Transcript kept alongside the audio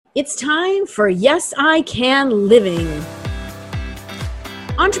It's time for Yes, I Can Living.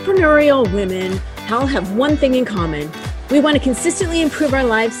 Entrepreneurial women all have one thing in common. We want to consistently improve our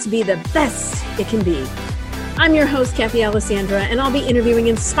lives to be the best it can be. I'm your host, Kathy Alessandra, and I'll be interviewing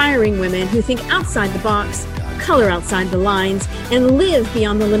inspiring women who think outside the box, color outside the lines, and live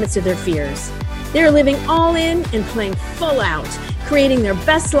beyond the limits of their fears. They're living all in and playing full out, creating their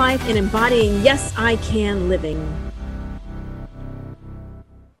best life and embodying Yes, I Can Living.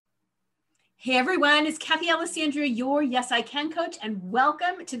 Hey everyone, it's Kathy Alessandra, your Yes I Can coach, and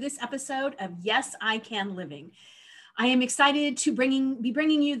welcome to this episode of Yes I Can Living. I am excited to be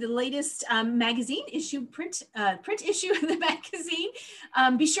bringing you the latest magazine issue, print issue of the magazine.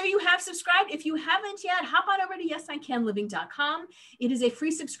 Be sure you have subscribed. If you haven't yet, hop on over to yesicanliving.com. It is a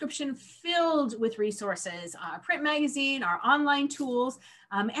free subscription filled with resources, our print magazine, our online tools,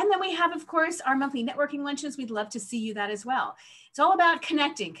 and then we have, of course, our monthly networking luncheons. We'd love to see you that as well. It's all about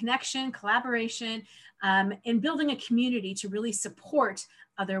connection, collaboration, and building a community to really support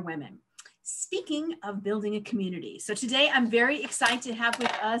other women. Speaking of building a community, so today I'm very excited to have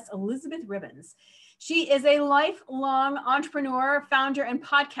with us Elizabeth Ribbons. She is a lifelong entrepreneur, founder, and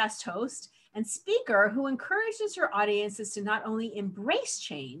podcast host and speaker who encourages her audiences to not only embrace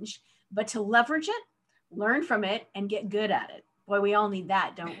change, but to leverage it, learn from it, and get good at it. Boy, we all need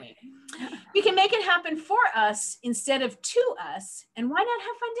that, don't we? We can make it happen for us instead of to us, and why not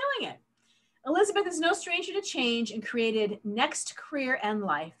have fun doing it? Elizabeth is no stranger to change and created Next Career and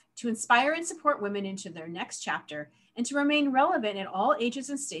Life to inspire and support women into their next chapter and to remain relevant at all ages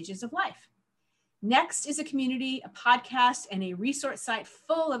and stages of life. Next is a community, a podcast, and a resource site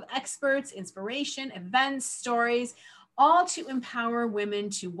full of experts, inspiration, events, stories, all to empower women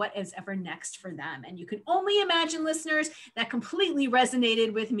to what is ever next for them. And you can only imagine, listeners, that completely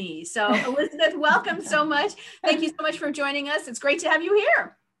resonated with me. So Elizabeth, welcome so much. Thank you so much for joining us. It's great to have you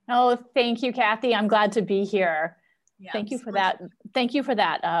here. Oh, thank you, Kathy. I'm glad to be here. Yeah, thank you for that. Thank you for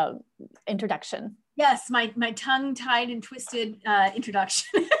that introduction. Yes, my tongue-tied and twisted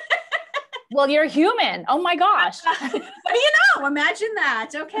introduction. Well, you're human. Oh my gosh. Imagine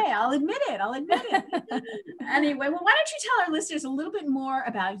that. Okay, I'll admit it. Anyway, well, why don't you tell our listeners a little bit more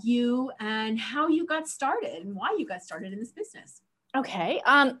about you and how you got started and why you got started in this business? Okay.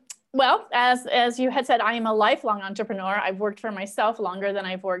 Well, as you had said, I am a lifelong entrepreneur. I've worked for myself longer than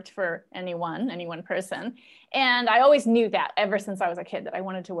I've worked for any one person. And I always knew that ever since I was a kid that I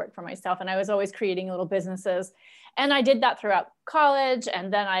wanted to work for myself. And I was always creating little businesses. And I did that throughout college.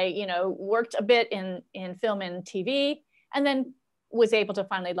 And then I, worked a bit in film and TV, and then was able to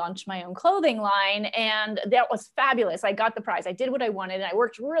finally launch my own clothing line. And that was fabulous. I got the prize. I did what I wanted, and I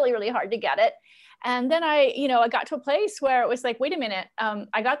worked really, really hard to get it. And then I got to a place where it was like, wait a minute,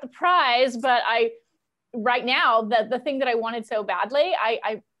 I got the prize, but right now, the thing that I wanted so badly,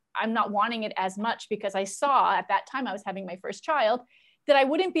 I'm not wanting it as much, because I saw at that time I was having my first child that I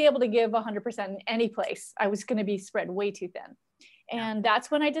wouldn't be able to give 100% in any place. I was going to be spread way too thin. And that's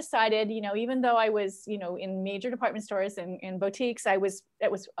when I decided, even though I was, in major department stores and boutiques, it was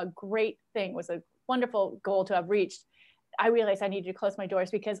a great thing, was a wonderful goal to have reached. I realized I needed to close my doors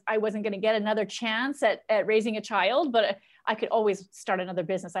because I wasn't going to get another chance at raising a child, but I could always start another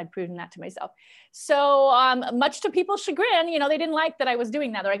business. I'd proven that to myself. So much to people's chagrin, they didn't like that I was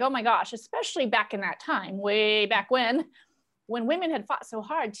doing that. They're like, oh my gosh, especially back in that time, way back when women had fought so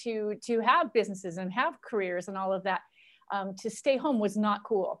hard to have businesses and have careers and all of that. To stay home was not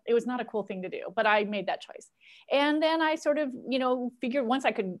cool. It was not a cool thing to do, but I made that choice. And then I sort of, figured once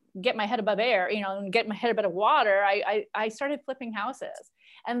I could get my head above air, and get my head above water, I started flipping houses.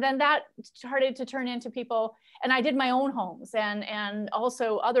 And then that started to turn into people, and I did my own homes and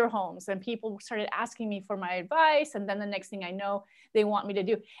also other homes, and people started asking me for my advice. And then the next thing I know, they want me to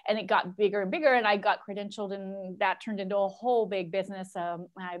do, and it got bigger and bigger, and I got credentialed, and that turned into a whole big business. I'm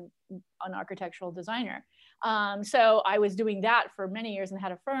an architectural designer. So I was doing that for many years and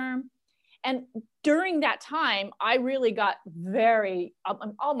had a firm. And during that time, I really got very,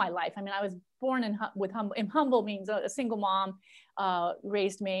 all my life. I mean, I was born in humble means a single mom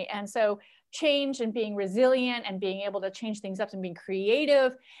raised me. And so change and being resilient and being able to change things up and being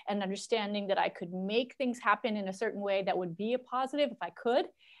creative and understanding that I could make things happen in a certain way that would be a positive if I could.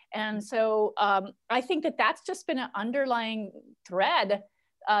 And so I think that that's just been an underlying thread,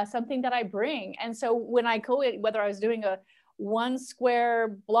 something that I bring. And so when I go, whether I was doing a 1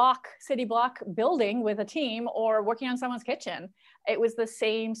 square block, city block building with a team or working on someone's kitchen, it was the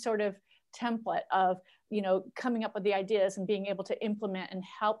same sort of template of, coming up with the ideas and being able to implement and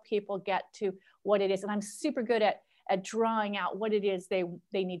help people get to what it is. And I'm super good at drawing out what it is they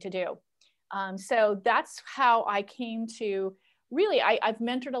need to do. So that's how I came to really, I've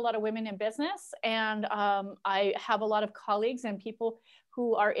mentored a lot of women in business, and I have a lot of colleagues and people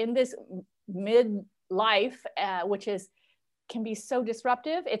who are in this midlife, which can be so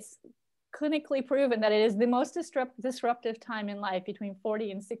disruptive. It's clinically proven that it is the most disruptive time in life, between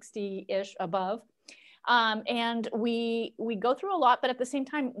 40 and 60-ish above. And we go through a lot, but at the same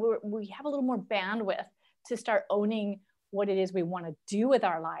time, we have a little more bandwidth to start owning what it is we want to do with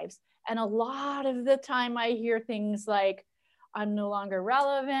our lives. And a lot of the time I hear things like, I'm no longer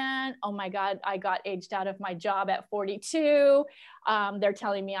relevant. Oh my God, I got aged out of my job at 42. They're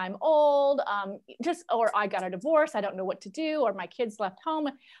telling me I'm old, or I got a divorce. I don't know what to do, or my kids left home,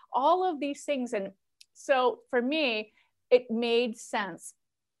 all of these things. And so for me, it made sense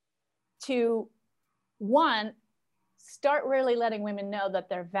to, one, start really letting women know that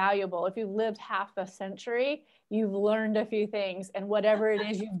they're valuable. If you've lived half a century, you've learned a few things, and whatever it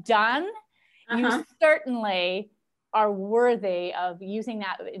is you've done, you certainly are worthy of using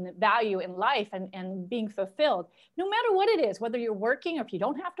that in value in life and being fulfilled, no matter what it is, whether you're working or if you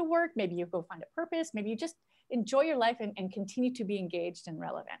don't have to work, maybe you go find a purpose, maybe you just enjoy your life and continue to be engaged and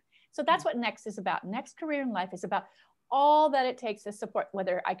relevant. So that's what Next is about. Next Career in Life is about all that it takes to support,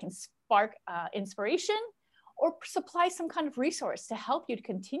 whether I can spark inspiration or supply some kind of resource to help you to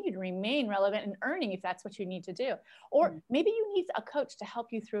continue to remain relevant and earning, if that's what you need to do. Or maybe you need a coach to help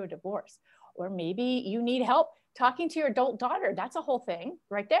you through a divorce, or maybe you need help talking to your adult daughter. That's a whole thing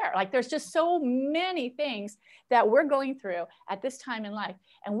right there. Like, there's just so many things that we're going through at this time in life.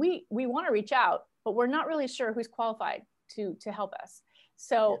 And we want to reach out, but we're not really sure who's qualified to help us.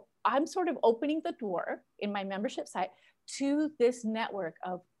 So I'm sort of opening the door in my membership site to this network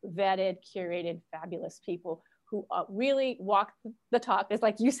of vetted, curated, fabulous people who really walk the talk. It's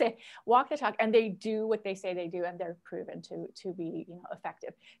like you say, walk the talk, and they do what they say they do, and they're proven to be,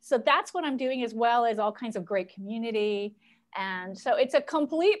 effective. So that's what I'm doing, as well as all kinds of great community. And so it's a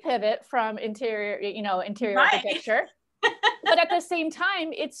complete pivot from interior architecture, but at the same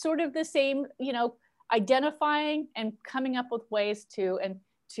time, it's sort of the same, identifying and coming up with ways to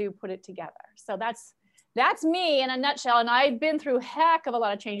put it together. So that's me in a nutshell. And I've been through heck of a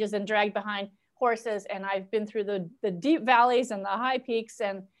lot of changes and dragged behind horses, and I've been through the deep valleys and the high peaks.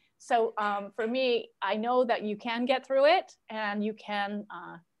 And so for me, I know that you can get through it, and you can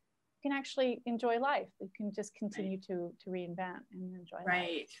actually enjoy life. You can just continue to reinvent and enjoy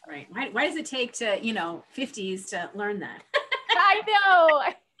life. Right. Why does it take to 50s to learn that? I know.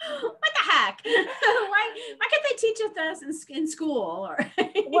 What the heck? Why can't they teach us this in school? Or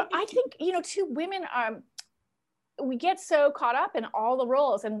well, I think too, women we get so caught up in all the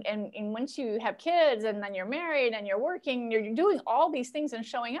roles, and once you have kids, and then you're married and you're working, you're doing all these things and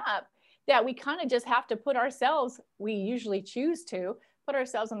showing up, that we kind of just have to we usually choose to put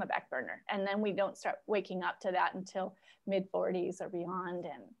ourselves on the back burner, and then we don't start waking up to that until mid 40s or beyond,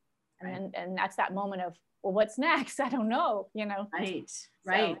 and that's that moment of, well, what's next? I don't know, Right.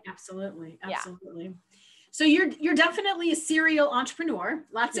 So, absolutely. Yeah. So you're definitely a serial entrepreneur.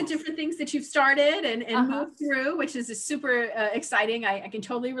 Lots of different things that you've started and moved through, which is super exciting. I can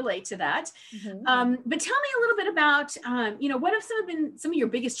totally relate to that. But tell me a little bit about, what have been some of your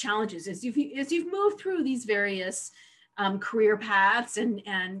biggest challenges as you've moved through these various career paths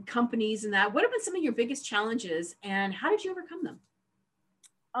and companies and that? What have been some of your biggest challenges, and how did you overcome them?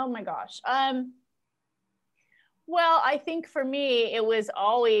 Oh my gosh. Well, I think for me, it was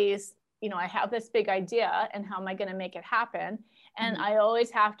always, I have this big idea, and how am I going to make it happen? And I always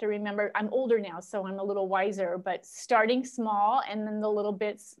have to remember, I'm older now, so I'm a little wiser, but starting small, and then the little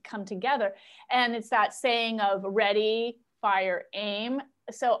bits come together. And it's that saying of ready, fire, aim.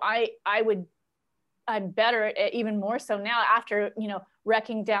 So I'm better, even more so now, after,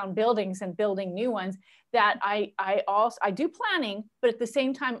 wrecking down buildings and building new ones, that I do planning, but at the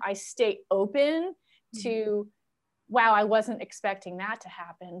same time, I stay open to, wow, I wasn't expecting that to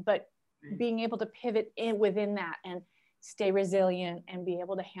happen, but being able to pivot within that and stay resilient and be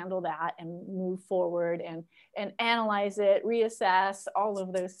able to handle that and move forward and analyze it, reassess, all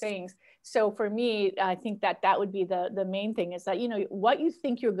of those things. So for me, I think that would be the main thing, is that, what you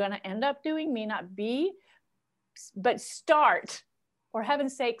think you're going to end up doing may not be, but start, for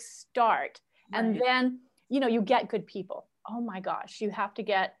heaven's sake, start. Right. And then, you get good people. Oh my gosh, you have to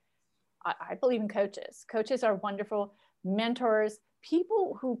get, I believe in coaches. Coaches are wonderful mentors,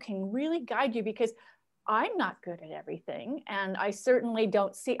 people who can really guide you, because I'm not good at everything. And I certainly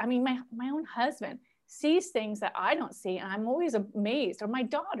don't see, my own husband sees things that I don't see, and I'm always amazed, or my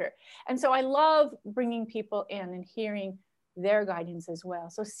daughter. And so I love bringing people in and hearing their guidance as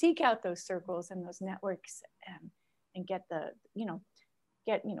well. So seek out those circles and those networks, and get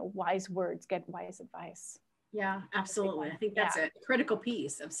wise words, get wise advice. Yeah, absolutely. I think that's a critical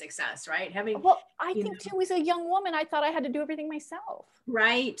piece of success, right? Having, well, I think too, as a young woman, I thought I had to do everything myself.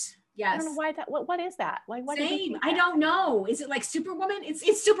 Right. Yes. I don't know why that, what is that? Why Same. I don't know. Is it like Superwoman?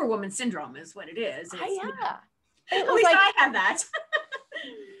 It's Superwoman syndrome is what it is. Yeah. You know, at least I have that.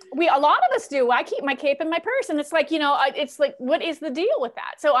 A lot of us do. I keep my cape in my purse, and it's like, you know, it's like, what is the deal with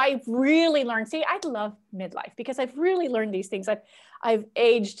that? So I've really learned, I love midlife because I've really learned these things. I've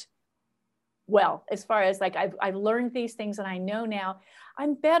aged well, as far as like, I've learned these things, and I know now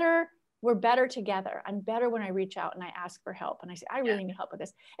I'm better. We're better together. I'm better when I reach out and I ask for help. And I say, I really need help with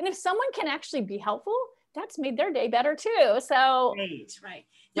this. And if someone can actually be helpful, that's made their day better too. So right.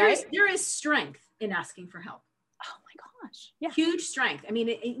 There is strength in asking for help. Oh my gosh. Yeah. Huge strength. I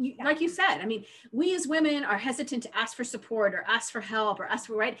mean, like you said, I mean, we as women are hesitant to ask for support or ask for help or ask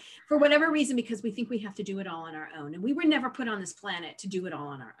for whatever reason, because we think we have to do it all on our own. And we were never put on this planet to do it all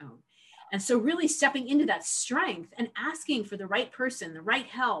on our own. And so really stepping into that strength and asking for the right person, the right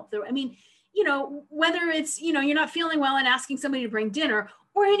help. I mean, you know, whether it's, you know, you're not feeling well and asking somebody to bring dinner,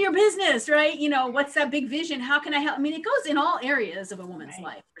 or in your business, right? You know, what's that big vision? How can I help? I mean, it goes in all areas of a woman's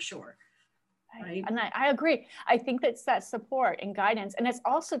life for sure. Right. And I agree. I think that's that support and guidance. And it's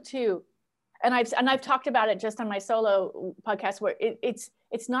also too, and I've talked about it just on my solo podcast, where it's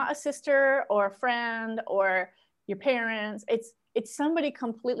not a sister or a friend or your parents. It's somebody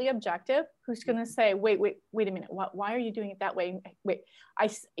completely objective who's going to say, wait a minute. Why are you doing it that way?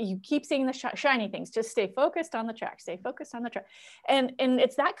 You keep seeing the shiny things. Just stay focused on the track. Stay focused on the track. And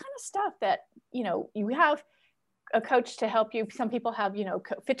it's that kind of stuff that, you know, you have a coach to help you. Some people have, you know,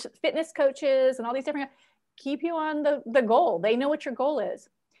 fitness coaches and all these different, keep you on the goal. They know what your goal is.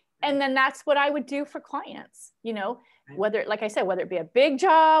 And then that's what I would do for clients, you know, whether, like I said, whether it be a big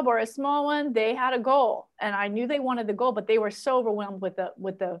job or a small one, they had a goal and I knew they wanted the goal, but they were so overwhelmed with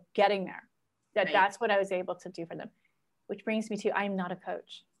the getting there that that's what I was able to do for them, which brings me to, I am not a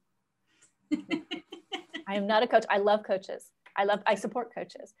coach. I am not a coach. I love coaches. I support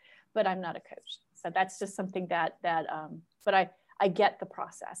coaches, but I'm not a coach. So that's just something but I get the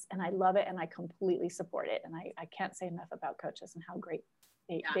process and I love it and I completely support it. And I can't say enough about coaches and how great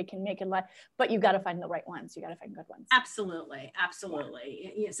they can make in life, but you got to find the right ones. You got to find good ones. Absolutely.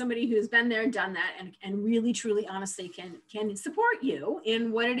 Yeah. Somebody who's been there, done that, and really, truly, honestly can support you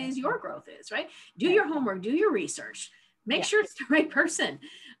in what it is your growth is, right? Do your homework, do your research, make sure it's the right person.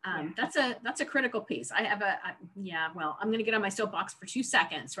 That's a critical piece. I have well, I'm going to get on my soapbox for 2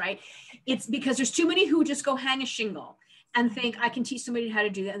 seconds, right? It's because there's too many who just go hang a shingle and think I can teach somebody how to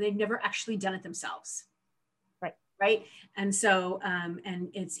do that. And they've never actually done it themselves. Right. And so, and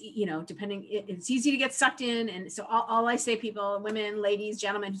it's, you know, it's easy to get sucked in. And so all I say, people, women, ladies,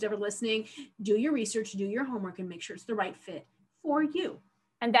 gentlemen, who's ever listening, do your research, do your homework, and make sure it's the right fit for you.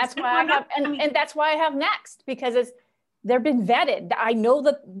 And that's why and that's why I have Next, because they've been vetted. I know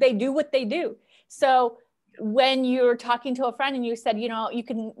that they do what they do. So when you're talking to a friend and you said, you know,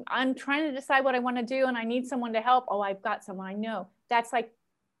 I'm trying to decide what I want to do and I need someone to help. Oh, I've got someone I know. That's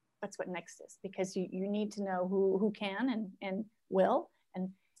what Next is, because you need to know who can and will, and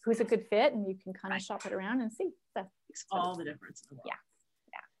who's a good fit, and you can kind of shop it around and see. So makes all the difference in the world.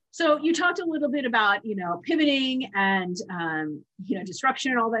 Yeah. So you talked a little bit about, you know, pivoting and, you know,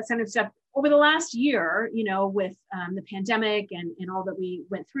 disruption and all that kind of stuff over the last year, you know, with the pandemic and all that we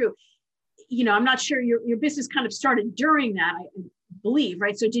went through. You know, I'm not sure your business kind of started during that, I believe,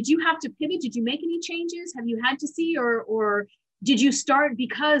 right? So did you have to pivot? Did you make any changes? Have you had to see, or did you start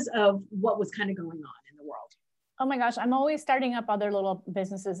because of what was kind of going on in the world? Oh my gosh, I'm always starting up other little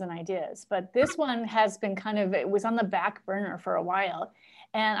businesses and ideas, but this one has been it was on the back burner for a while.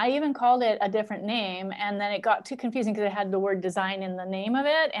 And I even called it a different name, and then it got too confusing because it had the word design in the name of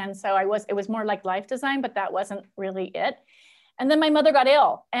it. And so it was more like life design, but that wasn't really it. And then my mother got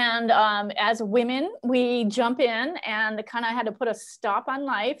ill. And as women, we jump in and kind of had to put a stop on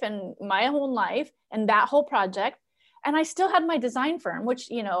life and my own life and that whole project. And I still had my design firm, which,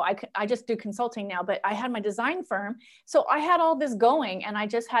 you know, I just do consulting now, but I had my design firm. So I had all this going and I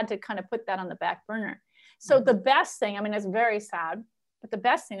just had to kind of put that on the back burner. So the best thing, I mean, it's very sad, but the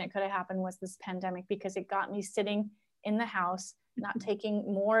best thing that could have happened was this pandemic, because it got me sitting in the house, not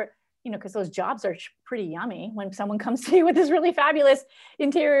taking more, you know, because those jobs are pretty yummy when someone comes to you with this really fabulous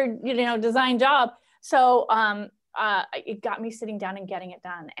interior, you know, design job. So it got me sitting down and getting it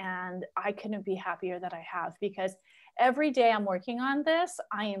done. And I couldn't be happier that I have, because every day I'm working on this,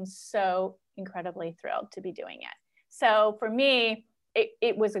 I am so incredibly thrilled to be doing it. So for me,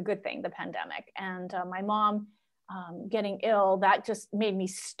 it was a good thing, the pandemic. And my mom getting ill, that just made me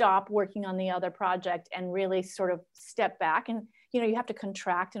stop working on the other project and really sort of step back. And you have to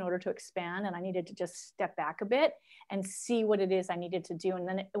contract in order to expand. And I needed to just step back a bit and see what it is I needed to do. And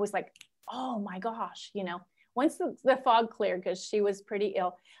then it was like, oh my gosh, once the fog cleared, because she was pretty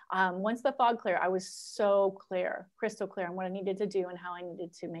ill, once the fog cleared, I was so clear, crystal clear on what I needed to do and how I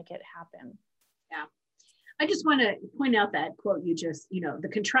needed to make it happen. Yeah. I just want to point out that quote you just, the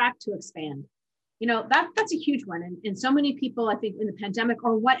contract to expand. That's a huge one. And so many people, I think, in the pandemic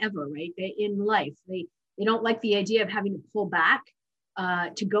or whatever, right? In life, they don't like the idea of having to pull back,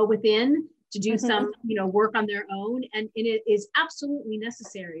 to go within, to do some, work on their own. And it is absolutely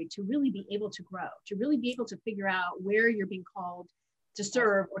necessary to really be able to grow, to really be able to figure out where you're being called to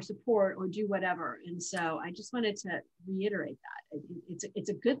serve or support or do whatever. And so I just wanted to reiterate that it's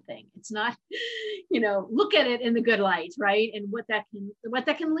a good thing. It's not, look at it in the good light, right? And what that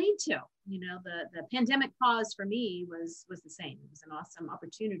can lead to. The pandemic pause for me was the same. It was an awesome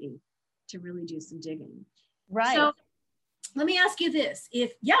opportunity to really do some digging. Right. So let me ask you this.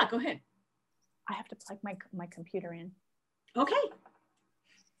 Go ahead. I have to plug my computer in. Okay.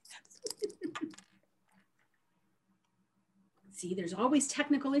 See, there's always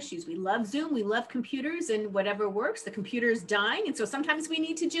technical issues. We love Zoom, we love computers, and whatever works, the computer is dying. And so sometimes we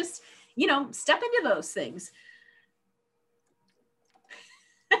need to just, step into those things.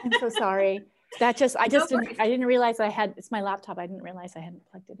 I'm so sorry. I didn't realize it's my laptop. I didn't realize I hadn't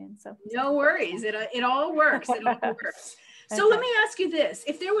plugged it in. So no worries. It all works. It all works. So Let me ask you this.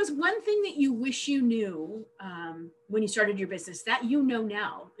 If there was one thing that you wish you knew when you started your business that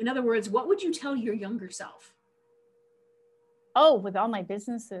now, in other words, what would you tell your younger self? Oh, with all my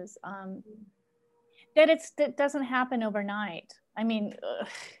businesses, that it doesn't happen overnight. I mean,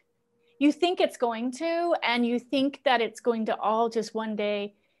 you think it's going to, and you think that it's going to all just one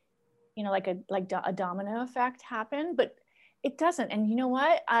day, like a domino effect happen, but it doesn't. And you know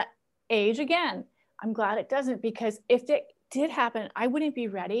what? Age again. I'm glad it doesn't, because if it did happen, I wouldn't be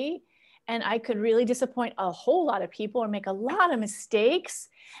ready. And I could really disappoint a whole lot of people or make a lot of mistakes.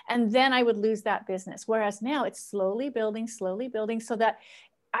 And then I would lose that business. Whereas now it's slowly building so that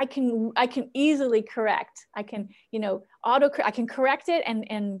I can easily correct. I can, I can correct it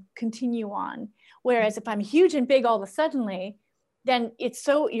and continue on. Whereas if I'm huge and big all of a suddenly, then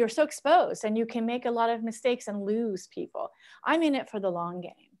you're so exposed and you can make a lot of mistakes and lose people. I'm in it for the long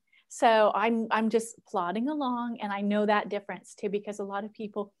game. So I'm just plodding along, and I know that difference too, because a lot of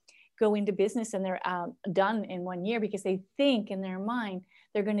people go into business and they're done in 1 year because they think in their mind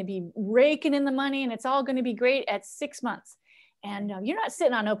they're going to be raking in the money and it's all going to be great at 6 months. And you're not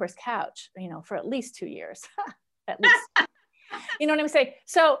sitting on Oprah's couch, for at least 2 years, at least. You know what I'm saying?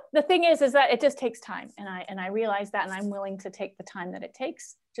 So the thing is that it just takes time. And I realize that, and I'm willing to take the time that it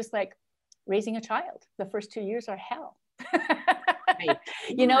takes, just like raising a child. The first 2 years are hell. Right.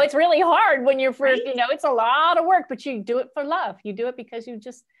 It's really hard when you're first, right. It's a lot of work, but you do it for love. You do it because you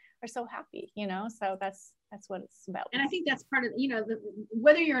just are so happy, so that's what it's about. And I think that's part of,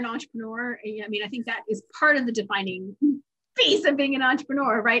 whether you're an entrepreneur, I think that is part of the defining piece of being an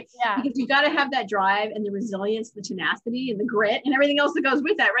entrepreneur, right? Yeah. Because you got to have that drive and the resilience, the tenacity and the grit and everything else that goes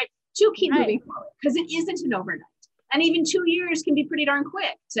with that, right? To keep moving forward, because it isn't an overnight. And even 2 years can be pretty darn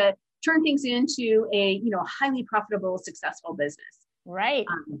quick to turn things into a, highly profitable, successful business. Right.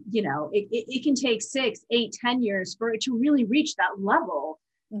 It can take 6, 8, 10 years for it to really reach that level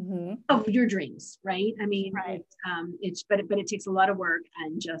of your dreams, right? right. But it takes a lot of work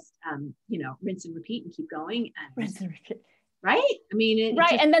and just, rinse and repeat and keep going. And rinse and repeat. Right?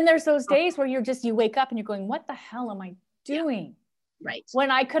 Right. And then there's those days where you wake up and you're going, what the hell am I doing? Yeah. Right. When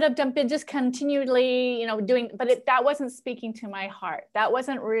I could have been just continually, doing, but that wasn't speaking to my heart. That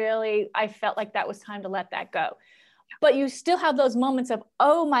wasn't really, I felt like that was time to let that go. But you still have those moments of,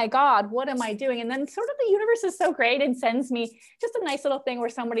 oh my God, what am I doing? And then sort of the universe is so great and sends me just a nice little thing where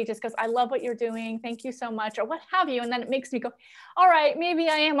somebody just goes, I love what you're doing. Thank you so much, or what have you. And then it makes me go, all right, maybe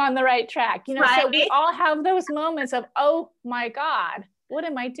I am on the right track. Right. So we all have those moments of, oh my God, what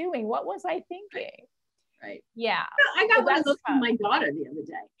am I doing? What was I thinking? Right. Yeah. I got one of those from my daughter the other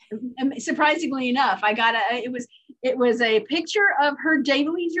day. And surprisingly enough, it was a picture of her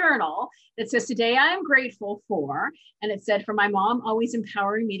daily journal that says, today I am grateful for, and it said, for my mom always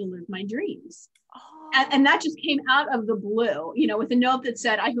empowering me to live my dreams. Oh. And that just came out of the blue, with a note that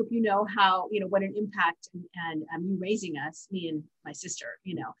said, I hope you know how, what an impact and you raising us, me and my sister,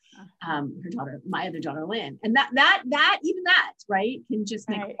 her daughter, my other daughter, Lynn. And that, right, can just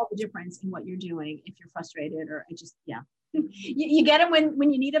make all the difference in what you're doing if you're frustrated or you get them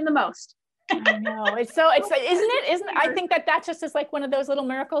when you need them the most. I know. Isn't it? I think that just is like one of those little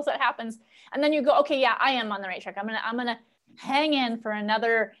miracles that happens. And then you go, okay, yeah, I am on the right track. I'm going to hang in for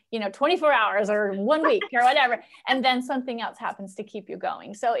another, 24 hours or 1 week or whatever. And then something else happens to keep you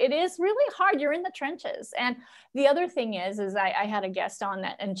going. So it is really hard. You're in the trenches. And the other thing is I had a guest on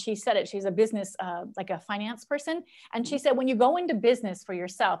that, and she said it, she's a business, like a finance person. And she said, when you go into business for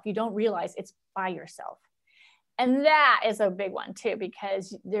yourself, you don't realize it's by yourself. And that is a big one too,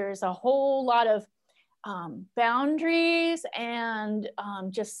 because there's a whole lot of boundaries and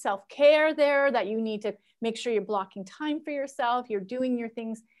just self-care there that you need to make sure you're blocking time for yourself, you're doing your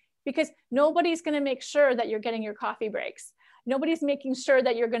things, because nobody's going to make sure that you're getting your coffee breaks. Nobody's making sure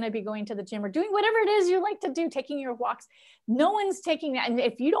that you're going to be going to the gym or doing whatever it is you like to do, taking your walks. No one's taking that. And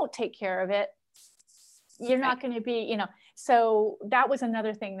if you don't take care of it, you're not going to be, so that was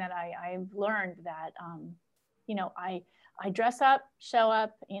another thing that I've learned that, I dress up, show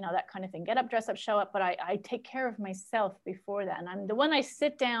up, that kind of thing, get up, dress up, show up, but I take care of myself before that. And when I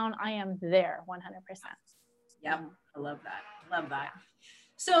sit down, I am there 100%. Yep. I love that. Love that.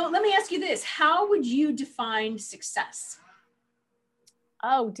 So let me ask you this. How would you define success?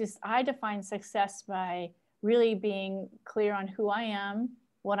 I define success by really being clear on who I am,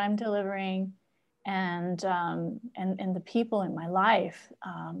 what I'm delivering, and the people in my life,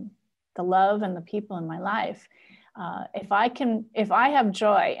 the love and the people in my life. If I have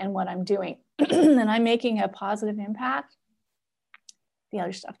joy in what I'm doing and I'm making a positive impact, the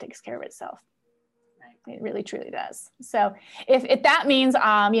other stuff takes care of itself. Right. It really, truly does. So if that means,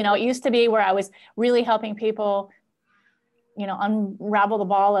 it used to be where I was really helping people, unravel the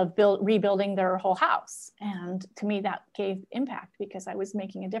ball of rebuilding their whole house. And to me, that gave impact because I was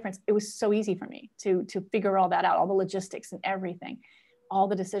making a difference. It was so easy for me to figure all that out, all the logistics and everything, all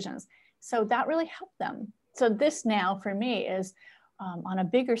the decisions. So that really helped them. So this now for me is on a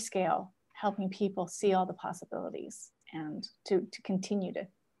bigger scale, helping people see all the possibilities and to continue to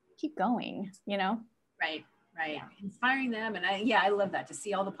keep going, Right. Yeah. Inspiring them. And I love that, to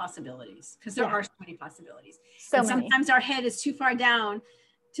see all the possibilities, because there are so many possibilities. And sometimes our head is too far down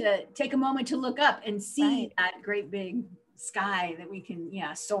to take a moment to look up and see that great big sky that we can,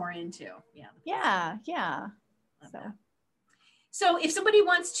 soar into. Yeah. So if somebody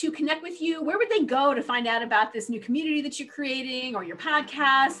wants to connect with you, where would they go to find out about this new community that you're creating or your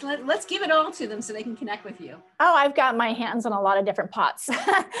podcast? Let's give it all to them so they can connect with you. Oh, I've got my hands in a lot of different pots.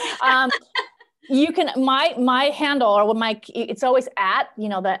 You can, my handle, or it's always at,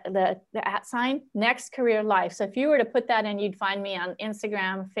 the at sign, Next Career Life. So if you were to put that in, you'd find me on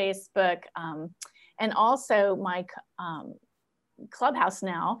Instagram, Facebook, and also my Clubhouse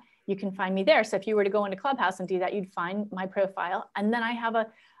now. You can find me there. So if you were to go into Clubhouse and do that, you'd find my profile. And then I have a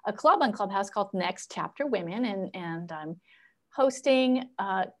club on Clubhouse called Next Chapter Women, and I'm hosting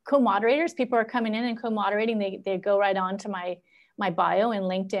co-moderators. People are coming in and co-moderating. They go right on to my bio in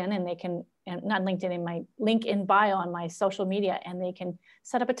LinkedIn, and they can, and not LinkedIn, in my link in bio on my social media, and they can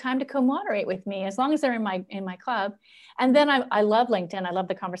set up a time to co-moderate with me as long as they're in my club. And then I love LinkedIn. I love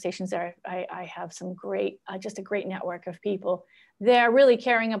the conversations there. I have some great, just a great network of people. They're really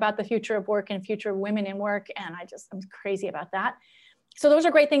caring about the future of work and future of women in work. And I'm crazy about that. So those are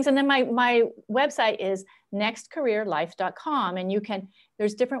great things. And then my website is nextcareerlife.com. And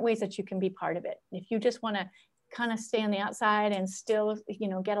there's different ways that you can be part of it. If you just want to kind of stay on the outside and still,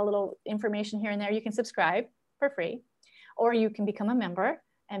 get a little information here and there, you can subscribe for free, or you can become a member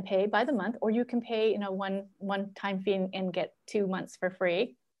and pay by the month, or you can pay, one-time fee and get 2 months for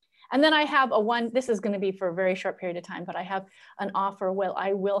free. And then I have this is going to be for a very short period of time, but I have an offer where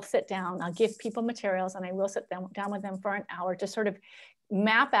I will sit down, I'll give people materials, and I will sit down with them for an hour to sort of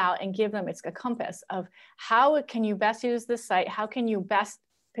map out and give them, it's a compass of how can you best use this site? How can you best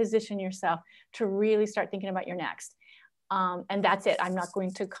position yourself to really start thinking about your next? And that's it. I'm not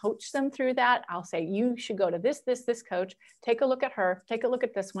going to coach them through that. I'll say, you should go to this coach, take a look at her, take a look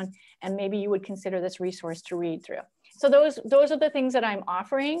at this one, and maybe you would consider this resource to read through. So those are the things that I'm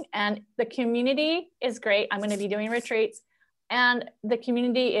offering. And the community is great. I'm going to be doing retreats, and the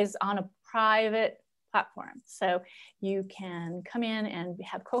community is on a private platform. So you can come in and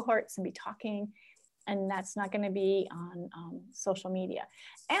have cohorts and be talking, and that's not going to be on social media.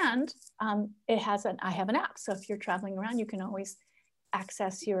 And I have an app. So if you're traveling around, you can always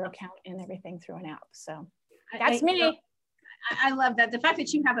access your account and everything through an app. So that's me. I love that. The fact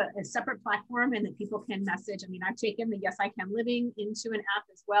that you have a separate platform and that people can message. I mean, I've taken the Yes, I Can Living into an app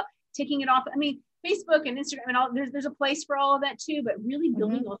as well, taking it off. I mean, Facebook and Instagram and all, there's a place for all of that too, but really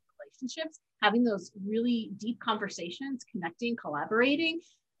building those relationships, having those really deep conversations, connecting, collaborating,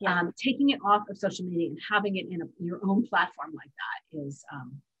 taking it off of social media and having it in your own platform like that is,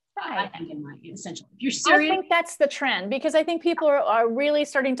 I think, essential. If you're serious, I think that's the trend, because I think people are really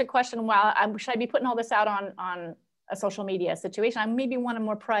starting to question, should I be putting all this out on a social media situation. I maybe want a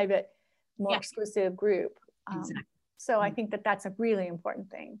more private, more exclusive group. Exactly. So I think that that's a really important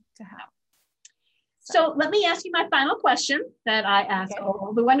thing to have. So let me ask you my final question that I ask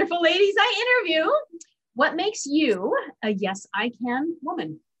all the wonderful ladies I interview. What makes you a yes, I can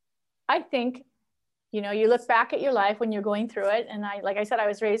woman? I think, you know, you look back at your life when you're going through it. And like I said, I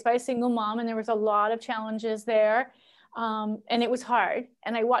was raised by a single mom, and there was a lot of challenges there. And it was hard.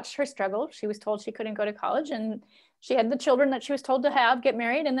 And I watched her struggle. She was told she couldn't go to college, and she had the children that she was told to have, get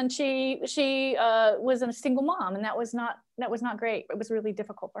married. And then she was a single mom, and that was not great. It was really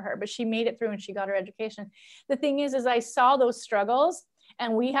difficult for her, but she made it through and she got her education. The thing is I saw those struggles,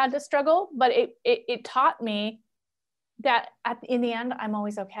 and we had to struggle, but it taught me that in the end, I'm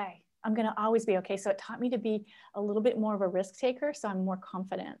always okay. I'm going to always be okay. So it taught me to be a little bit more of a risk taker. So I'm more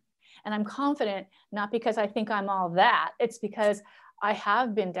confident, and I'm confident not because I think I'm all that. It's because I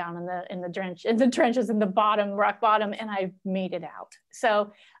have been down in the trenches, in the bottom, rock bottom, and I've made it out.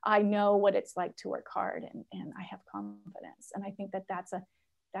 So I know what it's like to work hard, and I have confidence. And I think that that's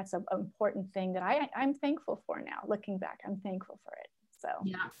an important thing that I'm thankful for now. Looking back, I'm thankful for it. So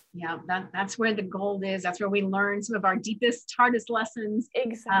that's where the gold is. That's where we learn some of our deepest, hardest lessons.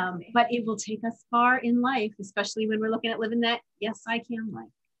 Exactly. But it will take us far in life, especially when we're looking at living that yes, I can life.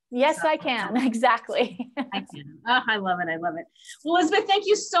 Yes, I can. Exactly. I can. Oh, I love it. I love it. Well, Elizabeth, thank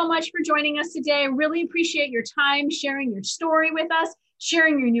you so much for joining us today. I really appreciate your time, sharing your story with us,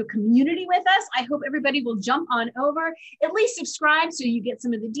 sharing your new community with us. I hope everybody will jump on over, at least subscribe so you get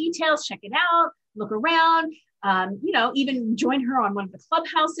some of the details, check it out, look around, even join her on one of the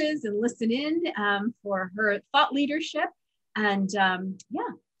clubhouses and listen in for her thought leadership. And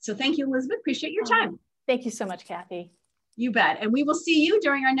so thank you, Elizabeth. Appreciate your time. Thank you so much, Kathy. You bet. And we will see you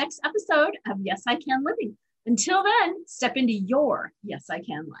during our next episode of Yes, I Can Living. Until then, step into your Yes, I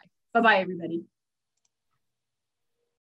Can life. Bye-bye, everybody.